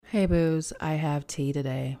Hey booze, I have tea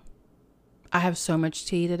today. I have so much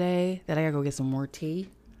tea today that I gotta go get some more tea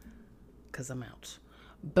because I'm out.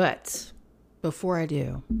 But before I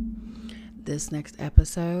do, this next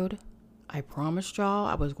episode, I promised y'all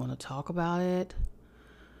I was going to talk about it.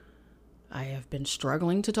 I have been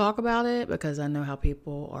struggling to talk about it because I know how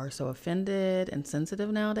people are so offended and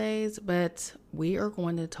sensitive nowadays, but we are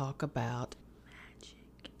going to talk about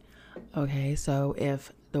magic. Okay, so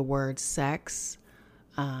if the word sex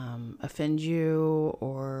offend you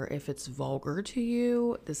or if it's vulgar to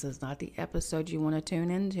you, this is not the episode you want to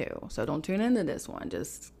tune into. So don't tune into this one.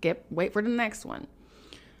 Just wait for the next one.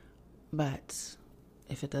 But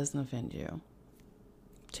if it doesn't offend you,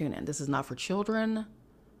 tune in. This is not for children.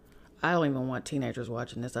 I don't even want teenagers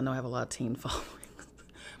watching this. I know I have a lot of teen followings.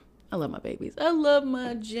 I love my babies. I love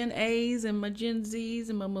my Gen A's and my Gen Z's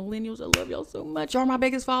and my millennials. I love y'all so much. Y'all are my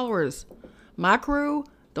biggest followers. My crew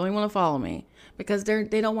don't even want to follow me because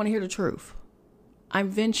they don't want to hear the truth. I'm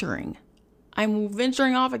venturing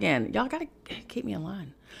off again. Y'all gotta keep me in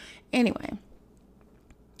line. Anyway,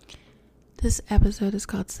 this episode is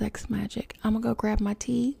called Sex Magic. I'm gonna go grab my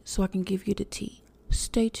tea so I can give you the tea.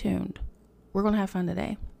 Stay tuned. We're gonna have fun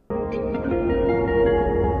today.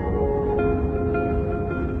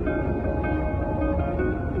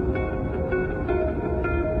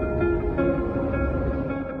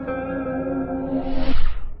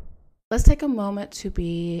 Let's take a moment to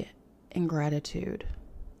be in gratitude,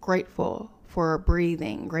 grateful for our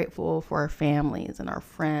breathing, grateful for our families and our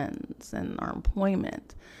friends and our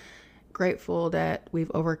employment, grateful that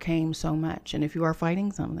we've overcame so much. And if you are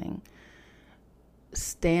fighting something,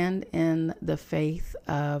 stand in the faith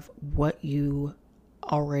of what you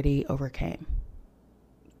already overcame.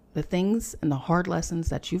 The things and the hard lessons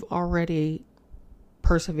that you've already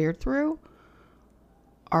persevered through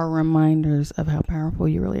are reminders of how powerful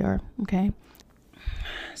you really are, okay?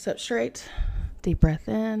 Sit up straight, deep breath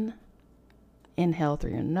in, inhale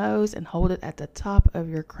through your nose and hold it at the top of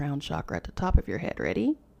your crown chakra, at the top of your head.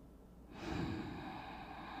 Ready?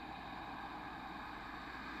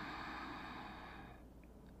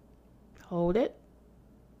 Hold it.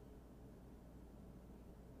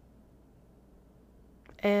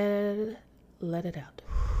 And let it out.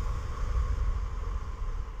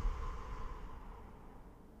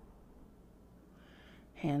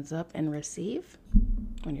 Hands up and receive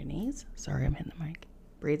on your knees. Sorry, I'm hitting the mic.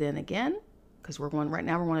 Breathe in again, because we're going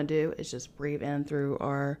to do is just breathe in through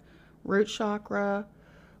our root chakra,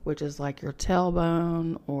 which is like your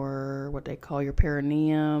tailbone or what they call your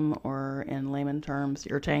perineum, or in layman terms,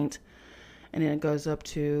 your taint. And then it goes up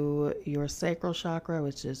to your sacral chakra,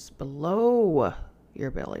 which is below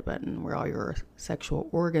your belly button, where all your sexual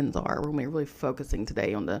organs are. We're going to be really focusing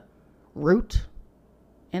today on the root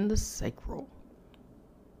and the sacral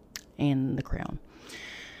and the crown.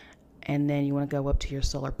 And then you want to go up to your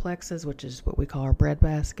solar plexus, which is what we call our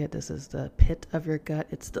breadbasket. This is the pit of your gut.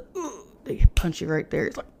 It's they punch you right there.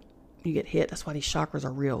 It's like you get hit. That's why these chakras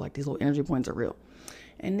are real. Like these little energy points are real.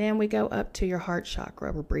 And then we go up to your heart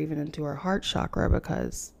chakra. We're breathing into our heart chakra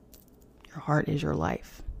because your heart is your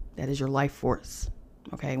life. That is your life force.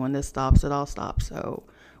 Okay, when this stops, it all stops. So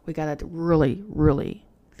we got to really, really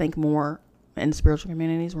think more. In spiritual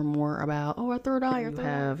communities, we're more about, our third eye. You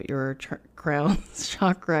have your crown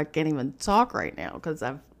chakra. I can't even talk right now because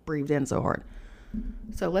I've breathed in so hard.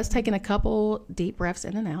 So let's take in a couple deep breaths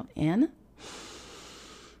in and out. In.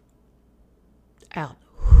 Out.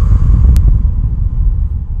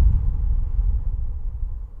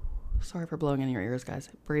 Sorry for blowing in your ears, guys.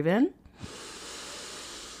 Breathe in.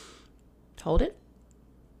 Hold it.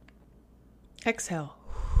 Exhale.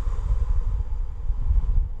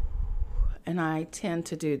 And I tend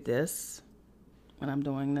to do this when I'm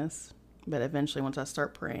doing this. But eventually, once I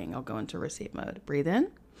start praying, I'll go into receive mode. Breathe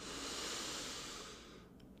in.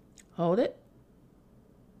 Hold it.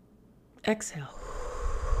 Exhale.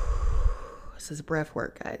 This is breath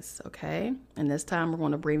work, guys, okay? And this time, we're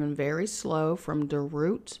going to breathe in very slow from the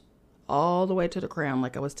root all the way to the crown,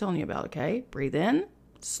 like I was telling you about, okay? Breathe in.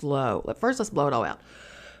 Slow. First, let's blow it all out.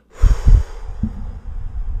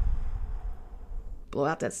 Blow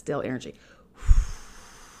out that stale energy.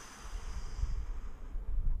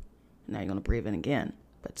 Now you're going to breathe in again,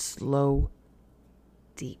 but slow,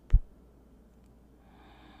 deep.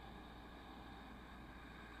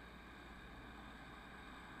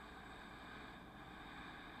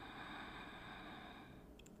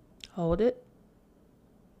 Hold it.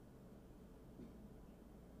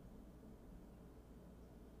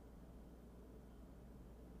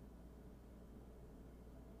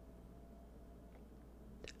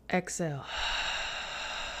 Exhale.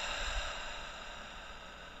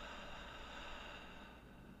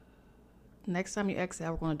 Next time you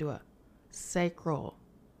exhale, we're going to do a sacral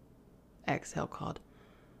exhale called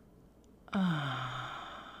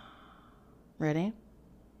ready?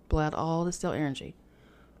 Blow out all the still energy.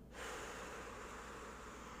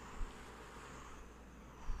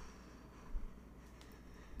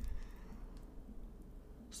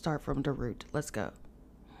 Start from the root. Let's go.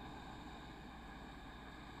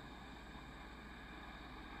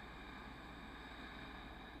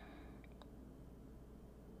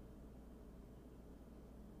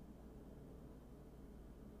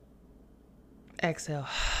 Exhale.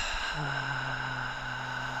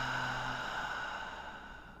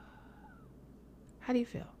 How do you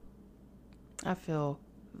feel? I feel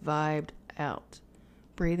vibed out.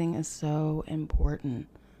 Breathing is so important.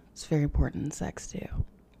 It's very important in sex too.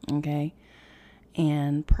 Okay?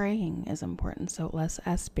 And praying is important. So let's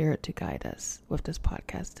ask Spirit to guide us with this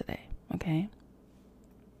podcast today. Okay?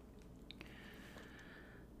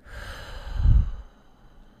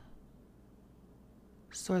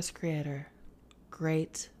 Source Creator,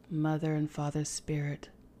 great Mother and Father Spirit,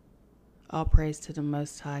 all praise to the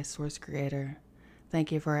Most High Source Creator.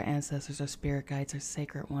 Thank you for our ancestors, our spirit guides, our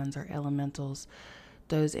sacred ones, our elementals,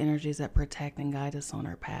 those energies that protect and guide us on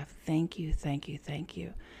our path. Thank you, thank you, thank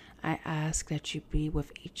you. I ask that you be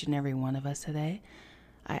with each and every one of us today.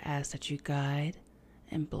 I ask that you guide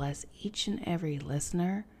and bless each and every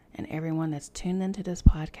listener and everyone that's tuned into this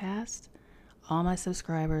podcast. All my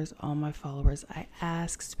subscribers, all my followers, I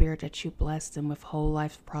ask, Spirit, that you bless them with whole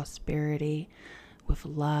life prosperity, with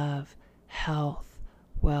love, health,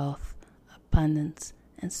 wealth, abundance,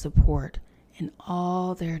 and support in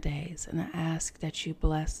all their days. And I ask that you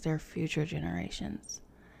bless their future generations.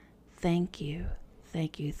 Thank you,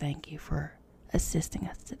 thank you, thank you for assisting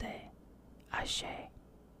us today. Ashe,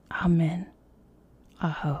 Amen,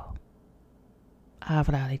 Aho,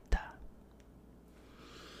 Avrarita.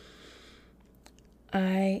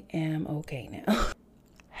 I am okay now.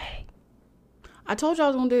 Hey, I told you I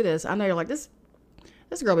was going to do this. I know you're like, this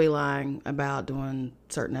girl be lying about doing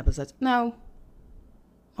certain episodes. No,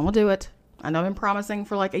 I'm going to do it. I know I've been promising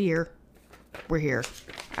for like a year. We're here.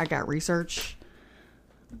 I got research.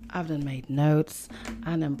 I've done made notes.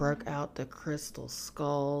 I done broke out the crystal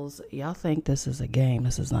skulls. Y'all think this is a game.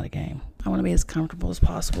 This is not a game. I want to be as comfortable as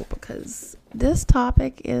possible because this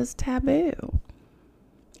topic is taboo.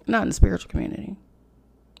 Not in the spiritual community.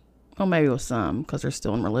 Well, maybe with some, because they're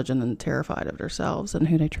still in religion and terrified of themselves and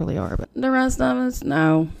who they truly are. But the rest of us,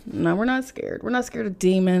 no, we're not scared. We're not scared of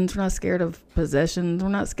demons. We're not scared of possessions. We're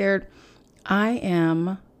not scared. I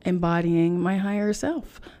am embodying my higher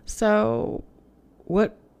self. So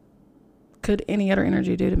what could any other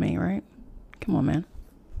energy do to me, right? Come on, man.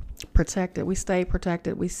 Protected. We stay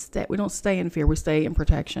protected. We don't stay in fear. We stay in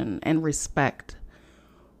protection and respect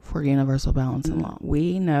for universal balance and law.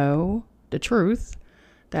 We know the truth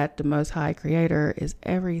that the Most High Creator is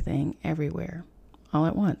everything, everywhere, all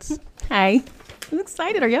at once. Hi. I'm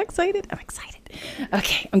excited. Are you excited? I'm excited.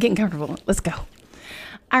 Okay, I'm getting comfortable. Let's go.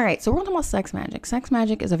 All right, so we're talking about sex magic. Sex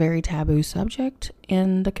magic is a very taboo subject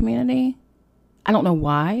in the community. I don't know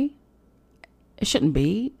why. It shouldn't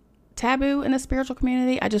be taboo in the spiritual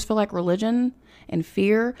community. I just feel like religion and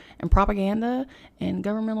fear and propaganda and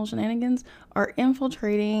governmental shenanigans are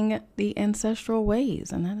infiltrating the ancestral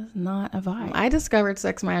ways, and that is not a vibe. I discovered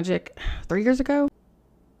sex magic 3 years ago.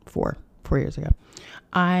 4 years ago.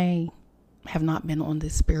 I have not been on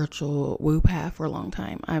this spiritual woo path for a long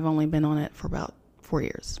time. I've only been on it for about 4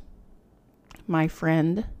 years. My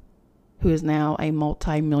friend, who is now a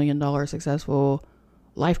multi-million-dollar successful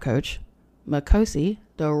life coach, Makosi,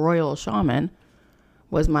 the royal shaman,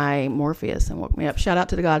 was my Morpheus and woke me up. Shout out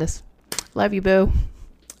to the goddess. Love you, boo.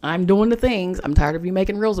 I'm doing the things. I'm tired of you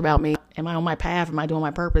making reels about me. Am I on my path? Am I doing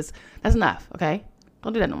my purpose? That's enough, okay?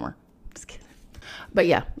 Don't do that no more. Just kidding. But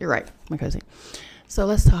yeah, you're right, Makosi. So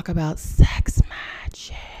let's talk about sex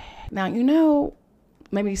magic. Now, you know,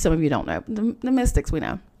 maybe some of you don't know. The mystics, we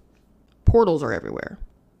know. Portals are everywhere.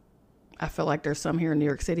 I feel like there's some here in New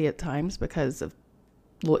York City at times because of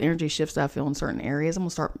little energy shifts that I feel in certain areas. I'm going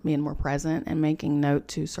to start being more present and making note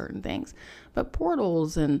to certain things. But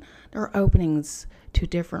portals, and there are openings to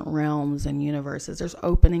different realms and universes. There's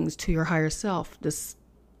openings to your higher self. This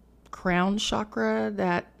crown chakra,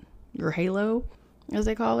 that your halo, as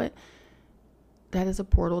they call it, that is a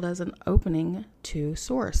portal. That's an opening to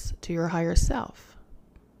source, to your higher self.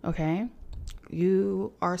 Okay?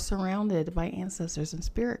 You are surrounded by ancestors and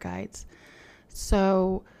spirit guides.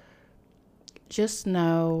 So just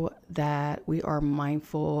know that we are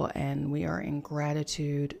mindful and we are in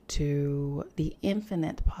gratitude to the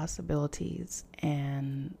infinite possibilities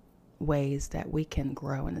and ways that we can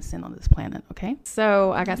grow and ascend on this planet. Okay.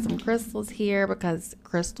 So I got some crystals here because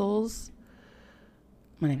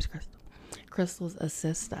my name's Crystal. Crystals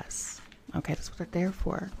assist us. Okay. That's what they're there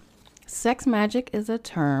for. Sex magic is a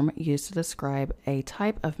term used to describe a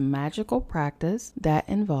type of magical practice that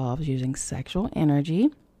involves using sexual energy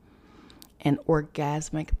and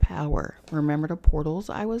orgasmic power. Remember the portals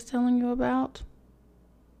I was telling you about?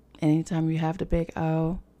 Anytime you have the big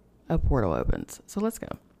O, a portal opens. So let's go.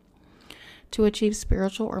 To achieve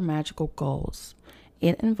spiritual or magical goals,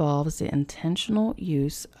 it involves the intentional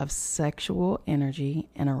use of sexual energy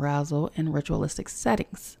and arousal in ritualistic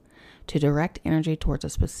settings to direct energy towards a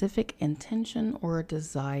specific intention or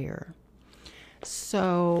desire.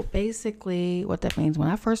 So basically what that means, when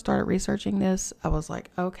I first started researching this, I was like,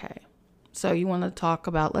 okay, so you want to talk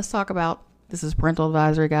about, let's talk about, this is parental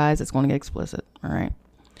advisory, guys. It's going to get explicit. All right.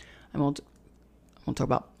 I'm going to talk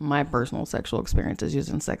about my personal sexual experiences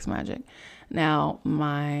using sex magic. Now,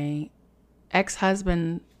 my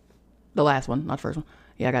ex-husband, the last one, not the first one.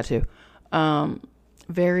 Yeah, I got two.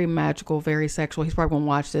 Very magical, very sexual. He's probably going to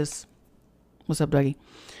watch this. What's up, Dougie?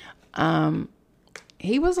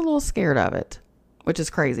 He was a little scared of it, which is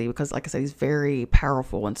crazy because, like I said, he's very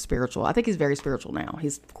powerful and spiritual. I think he's very spiritual now.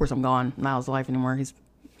 Of course, I'm gone. Not his life anymore. He's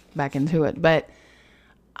back into it. But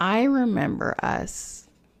I remember us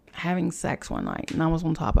having sex one night, and I was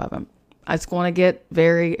on top of him. It's going to get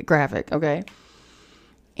very graphic, okay?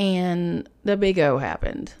 And the big O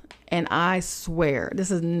happened. And I swear, this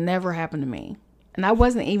has never happened to me. And I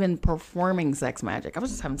wasn't even performing sex magic. I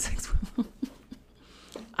was just having sex with him.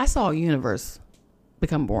 I saw a universe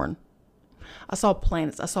become born. I saw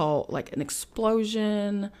planets. I saw like an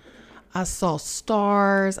explosion. I saw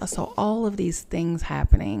stars. I saw all of these things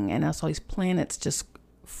happening. And I saw these planets just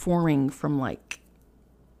forming from like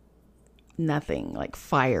nothing, like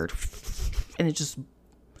fired. And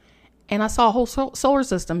and I saw a whole solar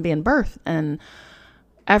system being birthed. And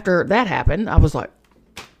after that happened, I was like,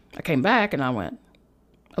 I came back and I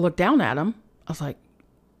looked down at him. I was like,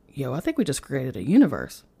 yo, I think we just created a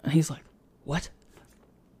universe. And he's like, what?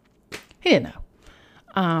 He didn't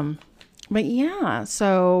know. But yeah,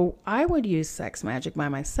 so I would use sex magic by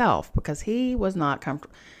myself because he was not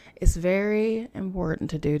comfortable. It's very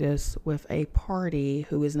important to do this with a party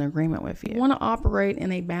who is in agreement with you. You want to operate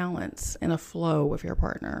in a balance, in a flow with your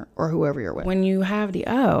partner or whoever you're with. When you have the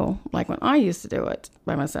O, like when I used to do it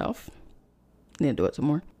by myself, need to do it some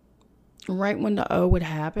more. Right when the O would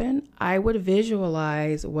happen, I would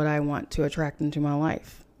visualize what I want to attract into my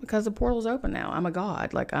life because the portal's open now. I'm a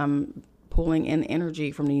god. Like I'm pulling in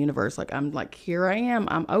energy from the universe. Like I'm like, here I am.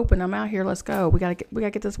 I'm open. I'm out here. Let's go. We gotta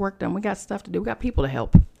get this work done. We got stuff to do. We got people to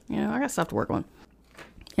help. I got stuff to work on.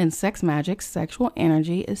 In sex magic, sexual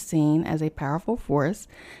energy is seen as a powerful force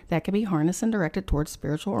that can be harnessed and directed towards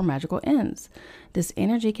spiritual or magical ends. This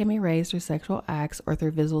energy can be raised through sexual acts or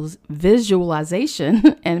through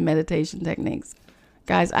visualization and meditation techniques.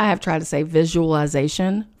 Guys, I have tried to say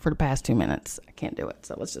visualization for the past 2 minutes. I can't do it,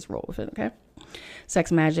 so let's just roll with it, okay?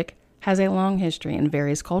 Sex magic has a long history in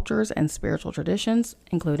various cultures and spiritual traditions,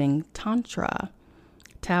 including Tantra,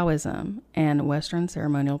 Taoism, and Western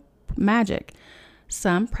ceremonial magic.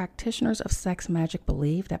 Some practitioners of sex magic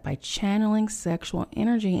believe that by channeling sexual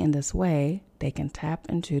energy in this way, they can tap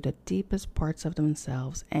into the deepest parts of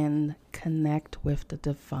themselves and connect with the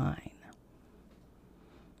divine.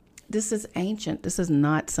 This is ancient. This is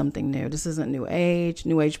not something new. This isn't New Age.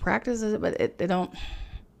 New Age practices it, but they don't.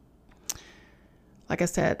 Like I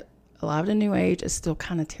said, a lot of the New Age is still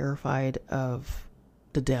kind of terrified of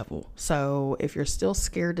the devil. So if you're still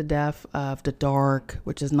scared to death of the dark,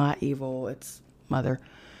 which is not evil, it's mother.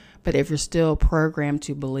 But if you're still programmed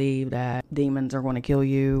to believe that demons are going to kill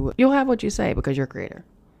you, you'll have what you say because you're a creator.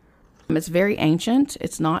 It's very ancient.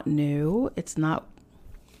 It's not new. It's not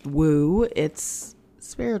woo. It's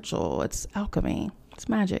spiritual. It's alchemy. It's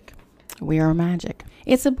magic. We are magic.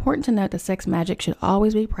 It's important to note that sex magic should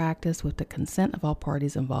always be practiced with the consent of all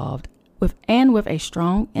parties involved, with a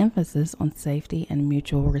strong emphasis on safety and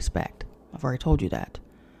mutual respect. I've already told you that.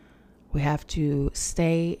 We have to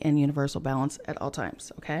stay in universal balance at all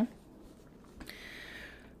times, okay?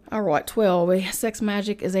 All right, 12. Sex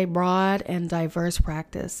magic is a broad and diverse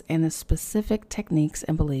practice, and the specific techniques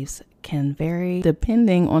and beliefs can vary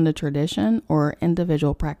depending on the tradition or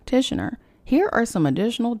individual practitioner. Here are some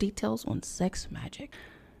additional details on sex magic.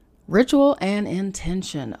 Ritual and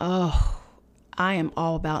intention. Oh, I am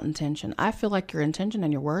all about intention. I feel like your intention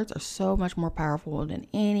and your words are so much more powerful than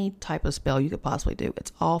any type of spell you could possibly do.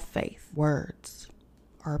 It's all faith. Words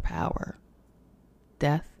are power.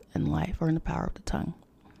 Death and life are in the power of the tongue.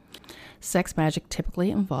 Sex magic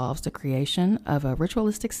typically involves the creation of a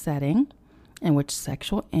ritualistic setting in which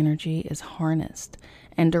sexual energy is harnessed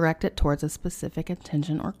and directed towards a specific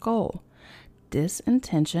intention or goal. This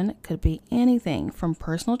intention could be anything from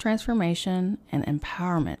personal transformation and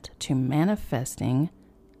empowerment to manifesting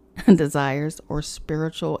desires or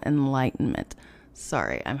spiritual enlightenment.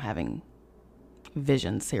 Sorry, I'm having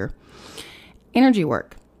visions here. Energy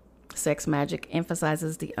work. Sex magic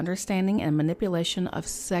emphasizes the understanding and manipulation of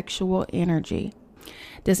sexual energy.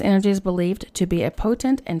 This energy is believed to be a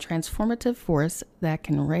potent and transformative force that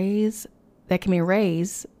can be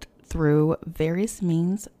raised through various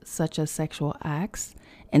means such as sexual acts,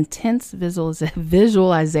 intense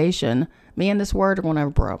visualization. Me and this word are going to have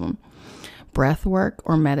a problem. Breath work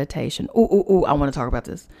or meditation. Ooh, I want to talk about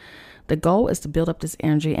this. The goal is to build up this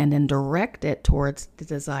energy and then direct it towards the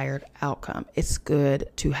desired outcome. It's good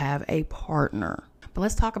to have a partner. But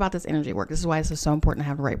let's talk about this energy work. This is why it's so important to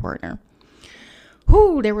have the right partner.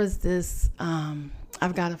 There was this,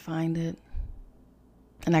 I've got to find it.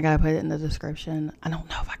 And I got to put it in the description. I don't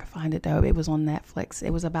know if I can find it though. It was on Netflix.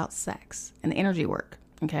 It was about sex and energy work.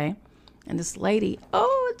 Okay. And this lady,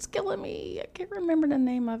 it's killing me. I can't remember the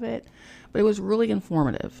name of it, but it was really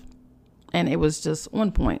informative. And it was just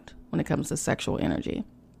on point when it comes to sexual energy.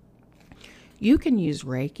 You can use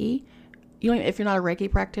Reiki. If you're not a Reiki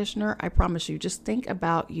practitioner, I promise you, just think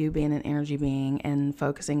about you being an energy being and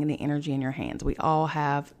focusing on the energy in your hands. We all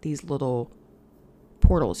have these little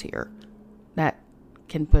portals here that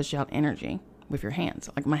can push out energy with your hands.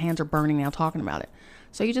 Like my hands are burning now talking about it.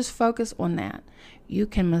 So you just focus on that. You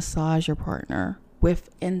can massage your partner with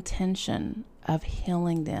intention of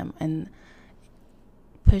healing them and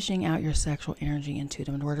pushing out your sexual energy into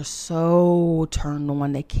them where they're so turned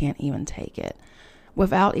on they can't even take it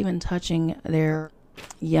without even touching their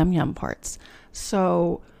yum parts.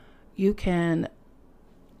 So you can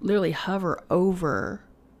literally hover over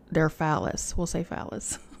their phallus. We'll say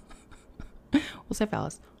phallus.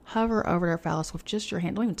 Hover over their phallus with just your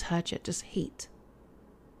hand. Don't even touch it. Just heat.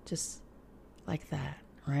 Just like that,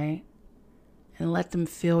 right? And let them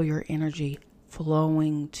feel your energy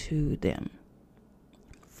flowing to them.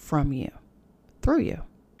 From you, through you.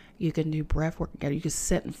 You can do breath work together. You can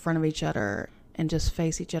sit in front of each other and just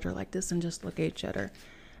face each other like this and just look at each other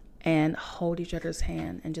and hold each other's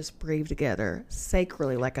hand and just breathe together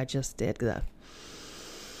sacredly like I just did.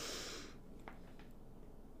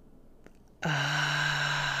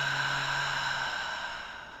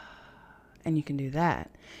 And you can do that.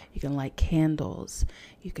 You can light candles.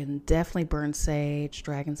 You can definitely burn sage,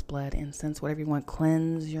 dragon's blood, incense, whatever you want.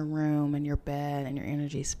 Cleanse your room and your bed and your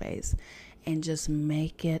energy space. And just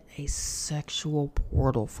make it a sexual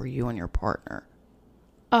portal for you and your partner.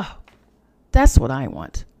 Oh, that's what I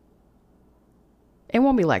want. It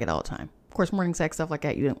won't be like it all the time. Of course, morning sex, stuff like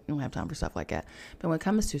that, you don't have time for stuff like that. But when it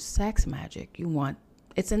comes to sex magic, you want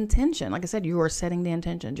its intention. Like I said, you are setting the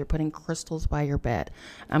intentions. You're putting crystals by your bed.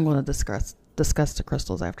 I'm going to discuss the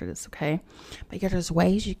crystals after this, okay? But there's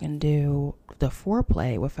ways you can do the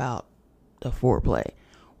foreplay without the foreplay.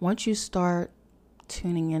 Once you start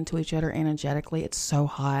tuning into each other energetically, it's so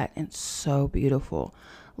hot and so beautiful.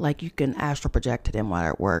 Like you can astral project to them while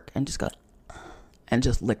they're at work and just go and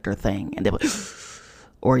just lick their thing, and they'll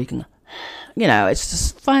or you can, it's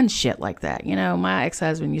just fun shit like that. My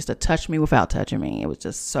ex-husband used to touch me without touching me. It was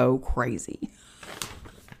just so crazy.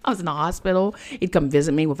 I was in the hospital. He'd come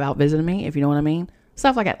visit me without visiting me, if you know what I mean.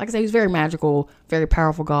 Stuff like that. Like I said, he was very magical, very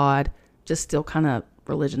powerful God. Just still kind of,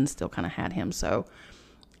 religion still kind of had him. So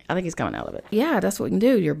I think he's coming out of it. Yeah, that's what we can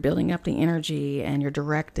do. You're building up the energy and you're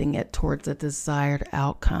directing it towards a desired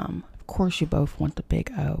outcome. Of course, you both want the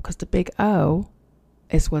big O, because the big O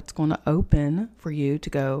is what's going to open for you to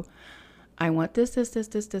go, I want this,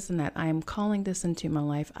 and that. I am calling this into my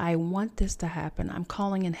life. I want this to happen. I'm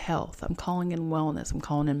calling in health. I'm calling in wellness. I'm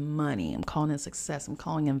calling in money. I'm calling in success. I'm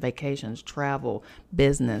calling in vacations, travel,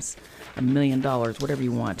 business, $1 million, whatever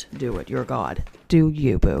you want. Do it. You're God. Do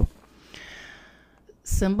you, boo.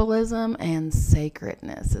 Symbolism and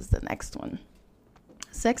sacredness is the next one.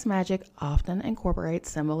 Sex magic often incorporates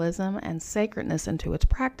symbolism and sacredness into its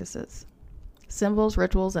practices. Symbols,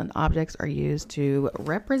 rituals, and objects are used to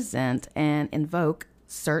represent and invoke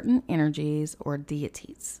certain energies or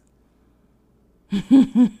deities.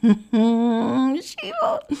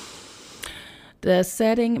 The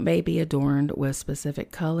setting may be adorned with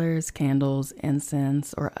specific colors, candles,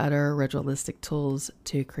 incense, or other ritualistic tools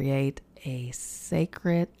to create a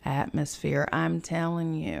sacred atmosphere. I'm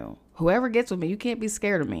telling you, whoever gets with me, you can't be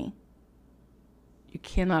scared of me. You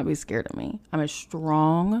cannot be scared of me. I'm a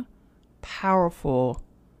strong, powerful,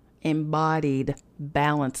 embodied,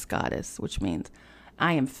 balanced goddess, which means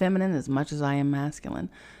I am feminine as much as I am masculine.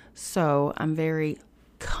 So I'm very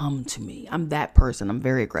come to me. I'm that person. I'm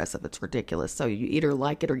very aggressive. It's ridiculous. So you either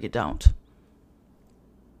like it or you don't.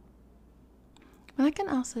 But I can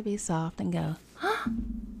also be soft and go,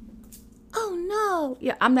 oh no.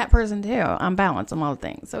 Yeah, I'm that person too. I'm balanced. I'm all the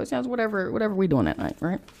things. So it's just whatever we doing that night,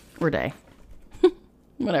 right? Or day.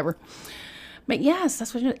 Whatever. But yes,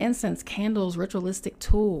 that's what you do. Incense, candles, ritualistic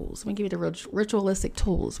tools. Let me give you the ritualistic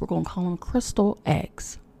tools. We're going to call them crystal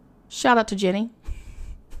eggs. Shout out to Jenny.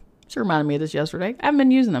 She reminded me of this yesterday. I haven't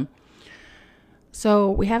been using them.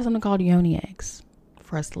 So we have something called yoni eggs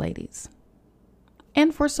for us ladies.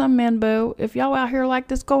 And for some men, boo, if y'all out here like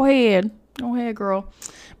this, go ahead. Go ahead, girl.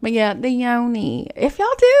 But yeah, the yoni. If y'all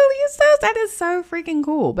do use those, that is so freaking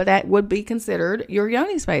cool. But that would be considered your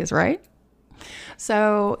yoni space, right?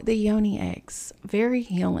 So the yoni eggs, very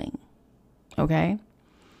healing. Okay.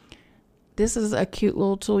 This is a cute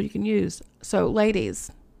little tool you can use. So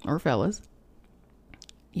ladies or fellas,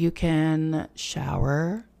 you can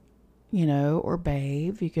shower, or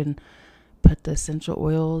bathe. You can put the essential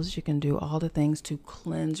oils. You can do all the things to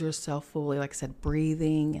cleanse yourself fully. Like I said,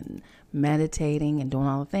 breathing and meditating and doing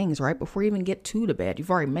all the things right before you even get to the bed.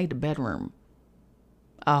 You've already made the bedroom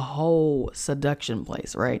a whole seduction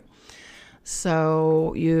place, right?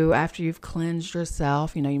 So after you've cleansed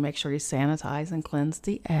yourself, you make sure you sanitize and cleanse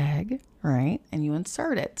the egg, right? And you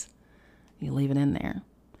insert it. You leave it in there.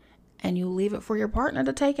 And you leave it for your partner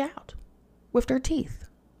to take out with their teeth.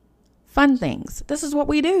 Fun things. This is what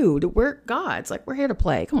we do. We're gods. Like, we're here to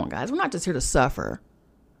play. Come on, guys. We're not just here to suffer.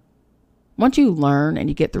 Once you learn and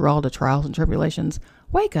you get through all the trials and tribulations,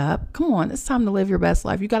 wake up. Come on. It's time to live your best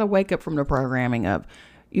life. You got to wake up from the programming of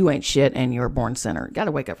you ain't shit and you're a born sinner. Got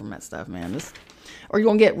to wake up from that stuff, man. Or you're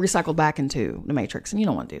going to get recycled back into the Matrix. And you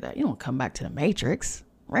don't want to do that. You don't want to come back to the Matrix,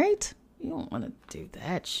 right? You don't want to do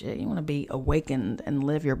that shit. You want to be awakened and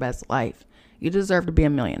live your best life. You deserve to be a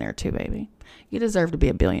millionaire too, baby. You deserve to be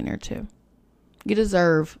a billionaire too. You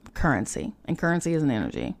deserve currency. And currency is an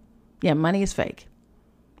energy. Yeah, money is fake.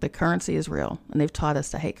 But currency is real. And they've taught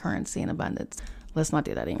us to hate currency in abundance. Let's not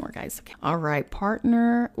do that anymore, guys. Okay. All right,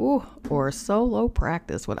 partner or solo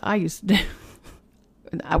practice. What I used to do.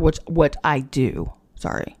 What I do.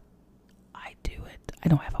 Sorry. I do it. I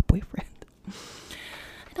don't have a boyfriend.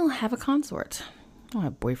 I don't have a consort. I don't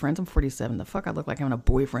have boyfriends. I'm 47. The fuck I look like having a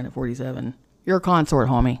boyfriend at 47. You're a consort,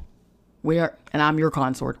 homie. We are, and I'm your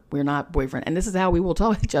consort. We're not boyfriend. And this is how we will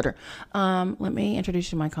tell each other. Let me introduce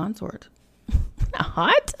you to my consort.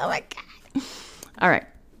 Hot? Oh my God. All right.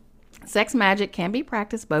 Sex magic can be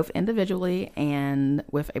practiced both individually and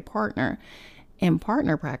with a partner. In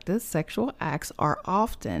partner practice, sexual acts are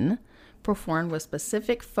often performed with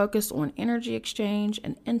specific focus on energy exchange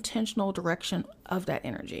and intentional direction of that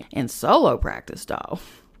energy. In solo practice, though,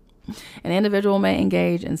 an individual may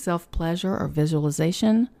engage in self-pleasure or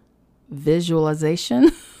visualization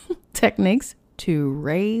techniques to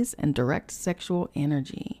raise and direct sexual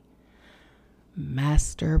energy.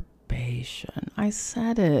 Masturbation. I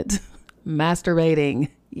said it. Masturbating.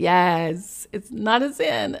 Yes. It's not a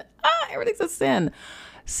sin. Everything's a sin.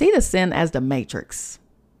 See the sin as the Matrix.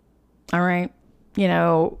 All right.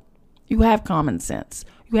 You have common sense.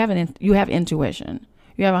 You have intuition.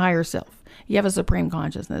 You have a higher self. You have a supreme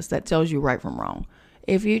consciousness that tells you right from wrong.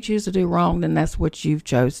 If you choose to do wrong, then that's what you've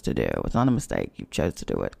chose to do. It's not a mistake. You chose to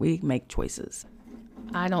do it. We make choices.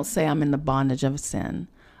 I don't say I'm in the bondage of sin.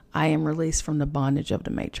 I am released from the bondage of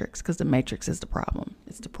the Matrix, because the Matrix is the problem.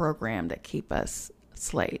 It's the program that keep us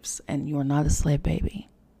slaves. And you are not a slave, baby.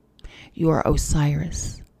 You are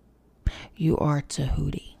Osiris. You are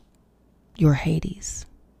Tahuti. You're Hades.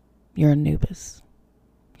 You're Anubis.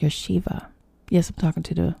 You're Shiva. Yes, I'm talking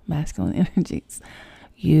to the masculine energies.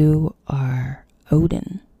 You are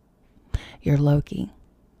Odin. You're Loki.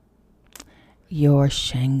 You're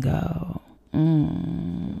Shango.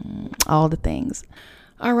 All the things.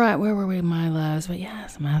 All right, where were we, my loves? But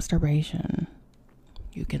yes, masturbation.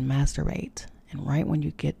 You can masturbate. And right when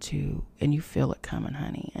you get to, and you feel it coming,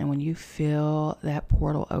 honey. And when you feel that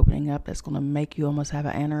portal opening up that's going to make you almost have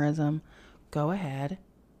an aneurysm, go ahead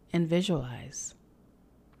and visualize.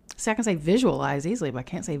 See, I can say visualize easily, but I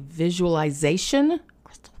can't say visualization.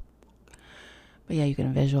 But yeah, you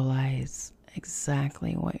can visualize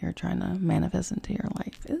exactly what you're trying to manifest into your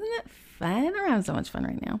life. Isn't it fun? We're having so much fun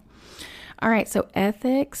right now. All right, so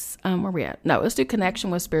ethics. Where we at? No, let's do connection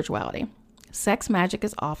with spirituality. Sex magic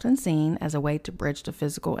is often seen as a way to bridge the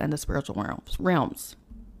physical and the spiritual realms.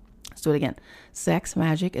 Let's do it again. Sex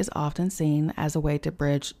magic is often seen as a way to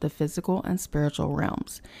bridge the physical and spiritual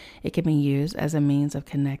realms. It can be used as a means of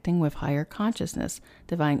connecting with higher consciousness,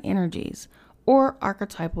 divine energies, or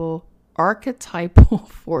archetypal archetypal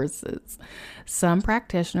forces. Some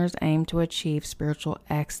practitioners aim to achieve spiritual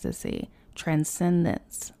ecstasy,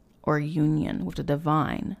 transcendence, or union with the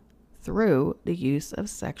divine through the use of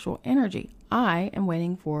sexual energy. I am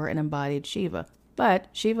waiting for an embodied Shiva, but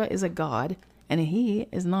Shiva is a god, and he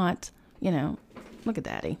is not, look at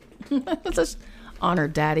Daddy. Let's just honor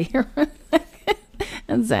Daddy here.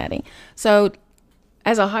 And Zaddy. So,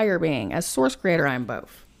 as a higher being, as source creator, I am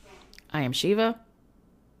both. I am Shiva.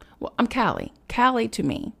 Well, I'm Kali. Kali to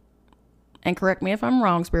me, and correct me if I'm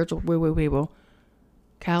wrong, spiritual woo-woo people,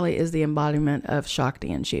 Kali is the embodiment of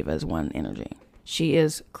Shakti, and Shiva is one energy. She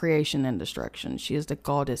is creation and destruction. She is the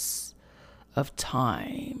goddess of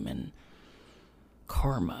time and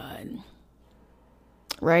karma,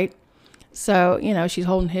 right? So, she's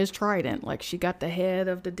holding his trident. Like, she got the head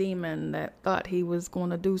of the demon that thought he was going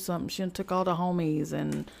to do something. She took all the homies,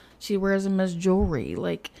 and she wears them as jewelry.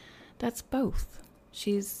 Like, that's both.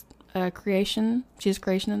 She's creation. She is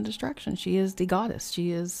creation and destruction. She is the goddess.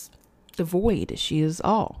 She is the void. She is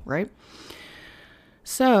all, right?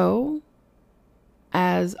 So,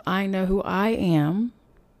 as I know who I am,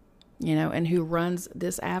 and who runs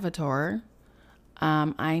this avatar,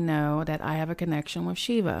 I know that I have a connection with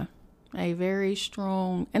Shiva. A very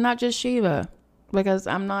strong, and not just Shiva, because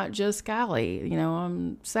I'm not just Kali,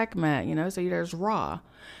 I'm Sekhmet, so there's Ra,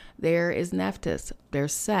 there is Nephthys,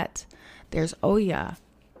 there's Set, there's Oya,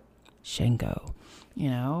 Shango,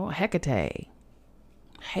 Hecate,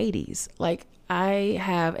 Hades. Like, I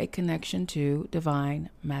have a connection to divine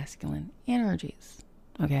masculine energies.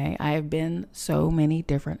 Okay, I have been so many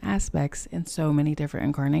different aspects in so many different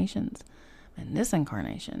incarnations. And this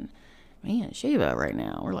incarnation, me and Shiva right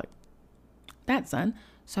now, we're like, that, son.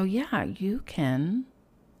 So yeah, you can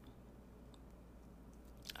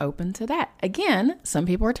open to that. Again, some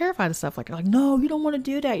people are terrified of stuff like no, you don't want to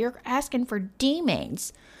do that. You're asking for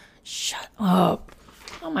demons. Shut up.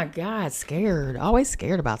 Oh my God, scared. Always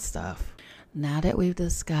scared about stuff. Now that we've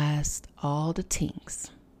discussed all the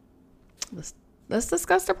things, let's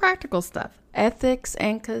discuss the practical stuff. Ethics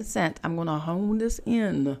and consent. I'm going to hone this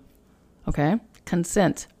in. Okay?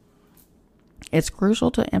 Consent. It's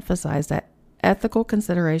crucial to emphasize that ethical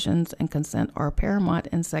considerations and consent are paramount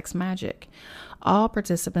in sex magic. All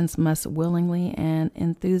participants must willingly and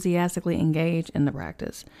enthusiastically engage in the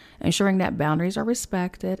practice, ensuring that boundaries are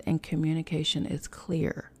respected and communication is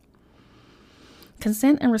clear.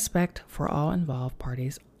 Consent and respect for all involved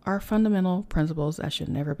parties are fundamental principles that should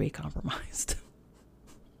never be compromised.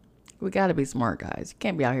 We got to be smart, guys. You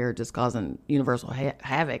can't be out here just causing universal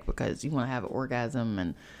havoc because you want to have an orgasm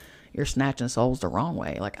and you're snatching souls the wrong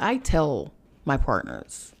way. Like, I tell my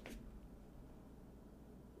partners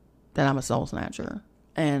that I'm a soul snatcher,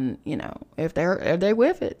 and if they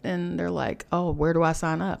with it and they're like, oh, where do I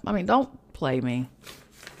sign up? I mean, don't play me.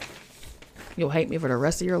 You'll hate me for the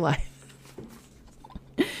rest of your life.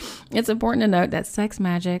 It's important to note that sex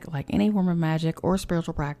magic, like any form of magic or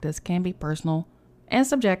spiritual practice, can be personal and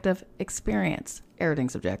subjective experience.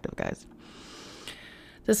 Everything's subjective, guys.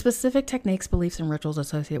 The specific techniques, beliefs, and rituals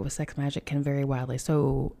associated with sex magic can vary widely.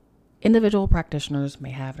 So individual practitioners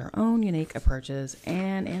may have their own unique approaches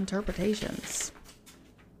and interpretations.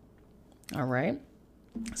 All right.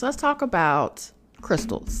 So let's talk about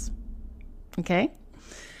crystals. Okay.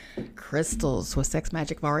 Crystals with sex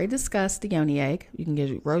magic. I've already discussed the yoni egg. You can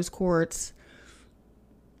get rose quartz.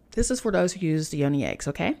 This is for those who use the yoni eggs.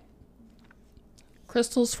 Okay.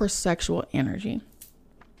 Crystals for sexual energy.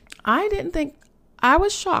 I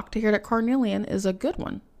was shocked to hear that carnelian is a good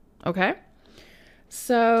one. Okay.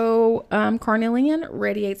 So carnelian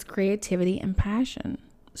radiates creativity and passion.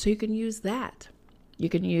 So you can use that. You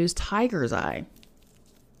can use tiger's eye.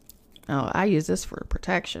 Oh, I use this for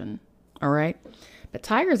protection. All right. But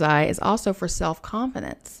tiger's eye is also for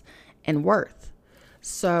self-confidence and worth.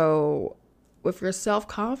 So with your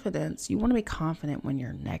self-confidence, you want to be confident when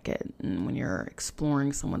you're naked and when you're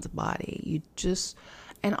exploring someone's body.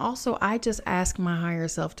 And also I just ask my higher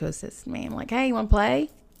self to assist me. I'm like, hey, you want to play?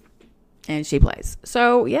 And she plays.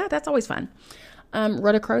 So yeah, that's always fun.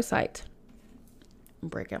 Rhodochrosite.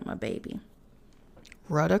 Break out my baby.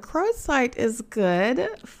 Rhodochrosite is good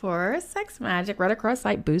for sex magic.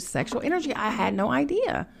 Rhodochrosite boosts sexual energy. I had no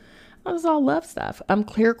idea. That was all love stuff.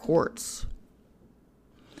 Clear quartz.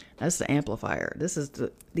 That's the amplifier.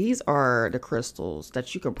 These are the crystals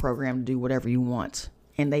that you can program to do whatever you want.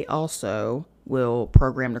 And they also will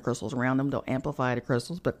program the crystals around them. They'll amplify the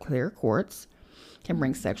crystals, but clear quartz can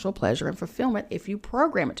bring sexual pleasure and fulfillment if you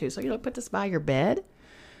program it to. So, put this by your bed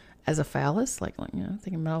as a phallus,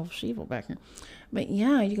 thinking about Shiva back here. But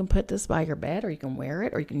yeah, you can put this by your bed, or you can wear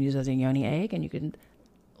it, or you can use it as a yoni egg, and you can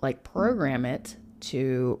program it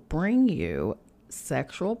to bring you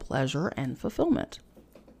sexual pleasure and fulfillment.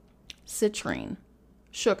 Citrine.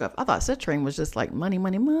 Shook up. I thought citrine was just like money,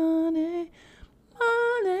 money, money,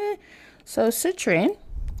 money. So citrine,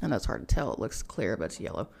 I know it's hard to tell. It looks clear, but it's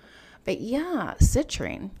yellow. But yeah,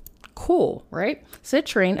 citrine. Cool, right?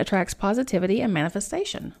 Citrine attracts positivity and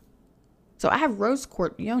manifestation. So I have rose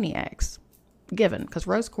quartz yoni eggs given because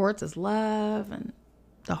rose quartz is love and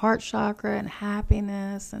the heart chakra and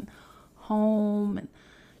happiness and home and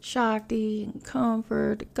Shakti and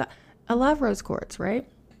comfort. I love rose quartz, right?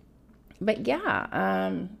 But yeah,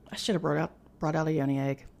 I should have brought out a yoni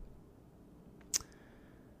egg.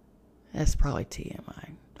 That's probably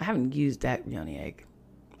TMI. I haven't used that yoni egg.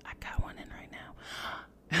 I got one in right now.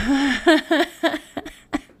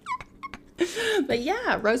 But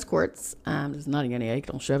yeah, rose quartz. It's not a yoni egg.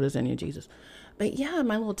 Don't shove this in you, Jesus. But yeah,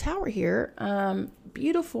 my little tower here.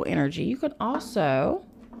 Beautiful energy. You can also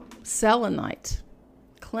selenite.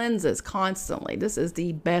 Cleanses constantly. This is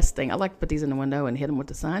the best thing. I like to put these in the window and hit them with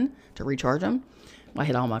the sun to recharge them. Well, I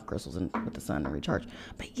hit all my crystals with the sun to recharge.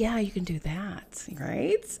 But yeah, you can do that,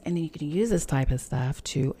 right? And then you can use this type of stuff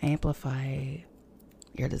to amplify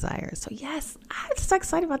your desires. So yes, I'm just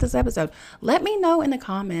excited about this episode. Let me know in the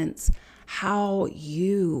comments how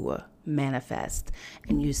you manifest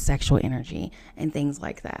and use sexual energy and things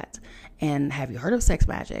like that. And have you heard of sex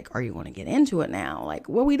magic? Are you going to get into it now? Like,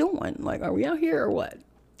 what are we doing? Like, are we out here or what?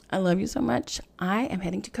 I love you so much. I am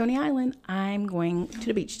heading to Coney Island. I'm going to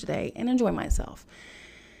the beach today and enjoy myself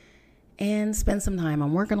and spend some time.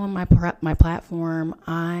 I'm working on my platform.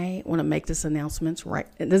 I want to make this announcement right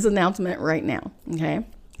now. Okay.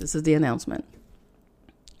 This is the announcement.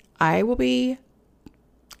 I will be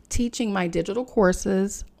teaching my digital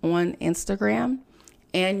courses on Instagram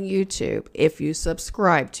and YouTube if you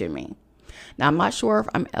subscribe to me. Now, I'm not sure if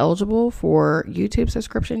I'm eligible for YouTube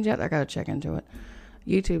subscriptions yet. I got to check into it.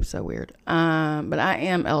 YouTube's so weird. But I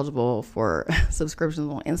am eligible for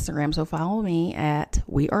subscriptions on Instagram. So follow me at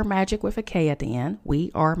We Are Magick with a K at the end.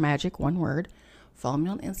 We Are Magick, one word. Follow me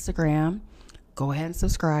on Instagram. Go ahead and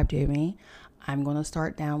subscribe to me. I'm going to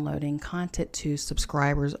start downloading content to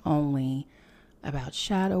subscribers only about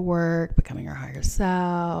shadow work, becoming your higher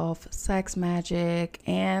self, sex magic,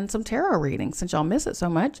 and some tarot readings. Since y'all miss it so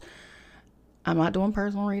much, I'm not doing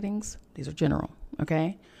personal readings. These are general,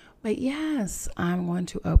 okay? But yes, I'm going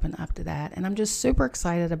to open up to that. And I'm just super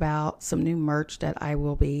excited about some new merch that I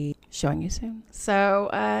will be showing you soon.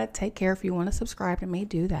 So take care. If you want to subscribe to me,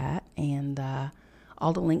 do that. And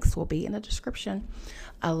all the links will be in the description.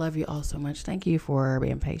 I love you all so much. Thank you for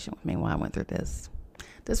being patient with me while I went through this.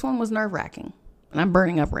 This one was nerve-wracking. And I'm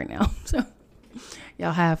burning up right now. So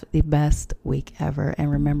y'all have the best week ever.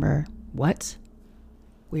 And remember, what?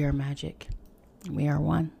 We are magic. We are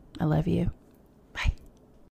one. I love you.